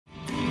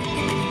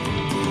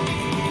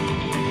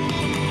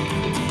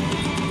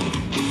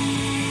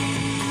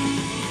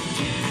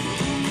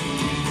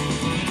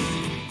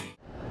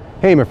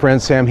Hey, my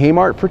friend Sam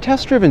Haymart for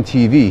Test Driven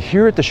TV.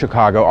 Here at the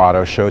Chicago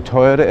Auto Show,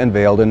 Toyota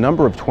unveiled a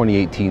number of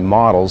 2018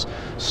 models,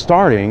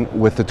 starting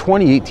with the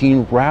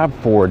 2018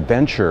 RAV4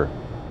 Adventure.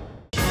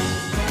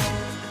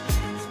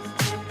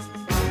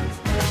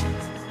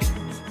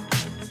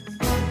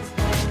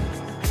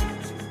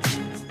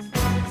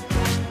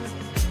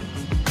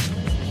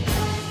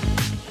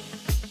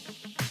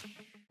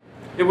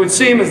 It would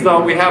seem as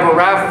though we have a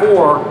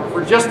RAV4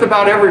 for just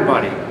about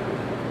everybody,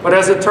 but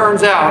as it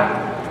turns out,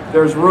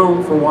 there's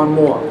room for one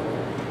more.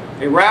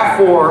 A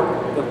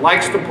RAV4 that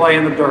likes to play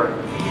in the dirt.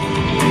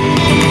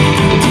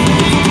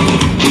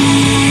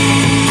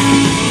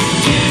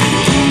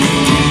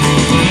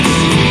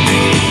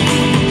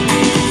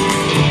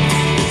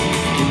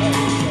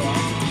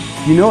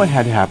 You know it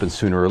had to happen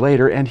sooner or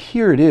later, and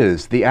here it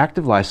is, the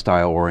active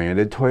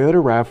lifestyle-oriented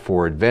Toyota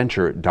RAV4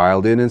 Adventure,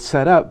 dialed in and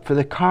set up for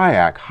the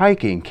kayak,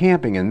 hiking,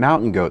 camping, and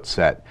mountain goat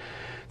set.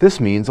 This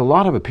means a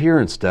lot of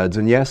appearance studs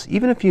and yes,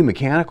 even a few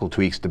mechanical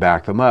tweaks to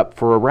back them up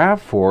for a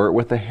RAV4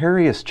 with the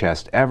hairiest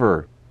chest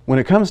ever. When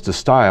it comes to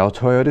style,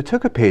 Toyota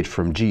took a page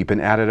from Jeep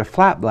and added a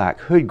flat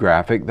black hood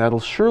graphic that'll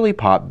surely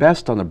pop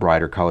best on the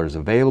brighter colors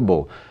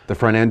available. The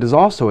front end is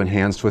also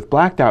enhanced with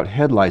blacked out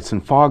headlights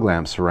and fog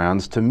lamp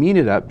surrounds to mean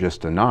it up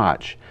just a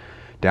notch.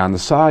 Down the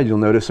side, you'll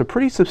notice a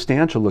pretty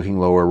substantial looking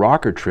lower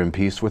rocker trim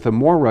piece with a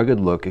more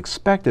rugged look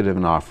expected of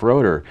an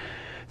off-roader.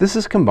 This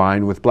is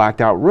combined with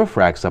blacked out roof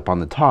racks up on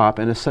the top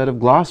and a set of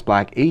gloss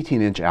black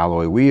 18-inch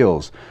alloy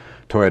wheels.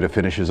 Toyota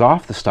finishes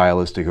off the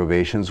stylistic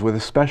ovations with a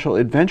special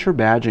adventure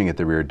badging at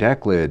the rear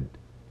deck lid.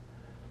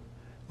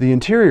 The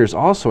interior is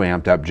also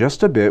amped up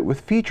just a bit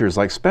with features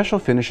like special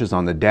finishes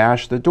on the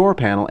dash, the door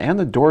panel, and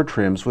the door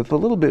trims with a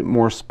little bit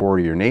more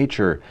sportier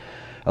nature.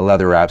 A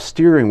leather-wrapped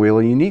steering wheel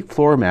and unique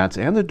floor mats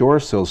and the door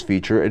sills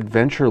feature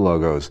adventure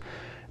logos.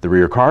 The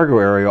rear cargo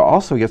area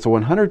also gets a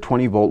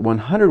 120-volt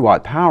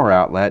 100-watt power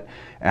outlet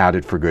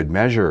added for good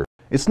measure.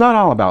 It's not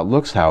all about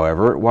looks,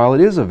 however. While it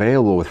is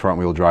available with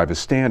front-wheel drive as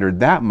standard,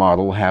 that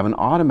model will have an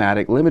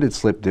automatic limited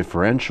slip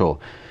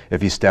differential.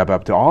 If you step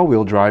up to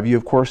all-wheel drive, you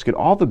of course get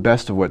all the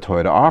best of what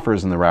Toyota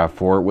offers in the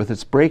RAV4 with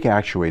its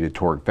brake-actuated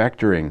torque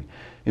vectoring.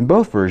 In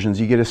both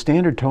versions, you get a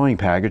standard towing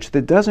package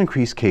that does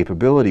increase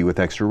capability with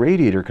extra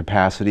radiator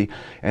capacity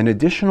and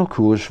additional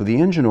coolers for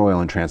the engine oil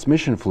and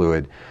transmission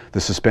fluid.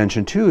 The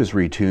suspension too is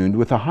retuned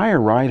with a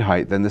higher ride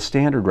height than the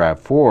standard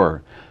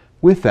RAV4.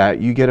 With that,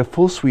 you get a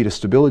full suite of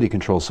stability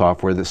control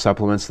software that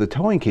supplements the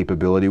towing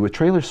capability with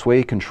trailer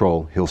sway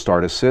control, hill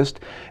start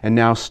assist, and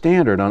now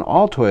standard on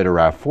all Toyota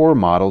RAV4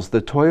 models,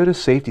 the Toyota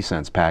Safety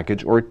Sense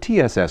package, or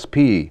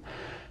TSSP.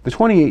 The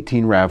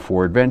 2018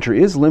 RAV4 Adventure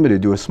is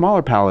limited to a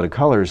smaller palette of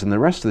colors and the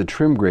rest of the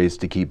trim grades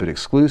to keep it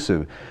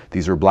exclusive.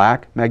 These are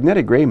black,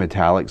 magnetic gray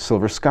metallic,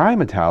 silver sky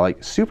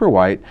metallic, super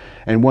white,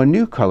 and one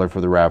new color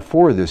for the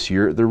RAV4 this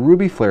year, the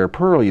ruby flare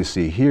pearl you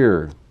see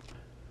here.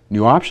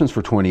 New options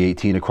for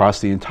 2018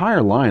 across the entire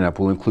lineup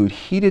will include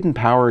heated and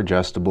power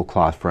adjustable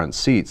cloth front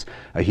seats,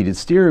 a heated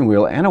steering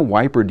wheel, and a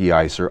wiper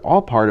de-icer,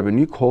 all part of a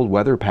new cold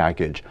weather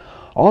package.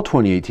 All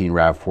 2018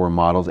 RAV4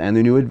 models and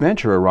the new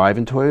Adventure arrive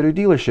in Toyota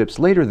dealerships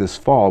later this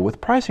fall, with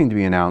pricing to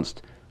be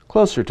announced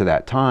closer to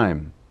that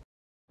time.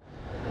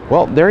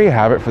 Well, there you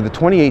have it for the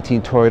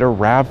 2018 Toyota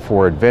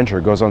RAV4 Adventure.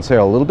 It goes on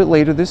sale a little bit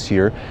later this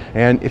year,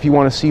 and if you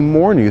want to see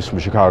more news from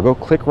Chicago,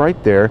 click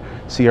right there,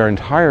 see our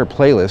entire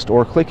playlist,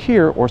 or click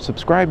here or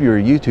subscribe to our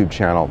YouTube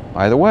channel.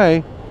 Either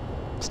way,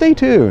 stay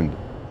tuned.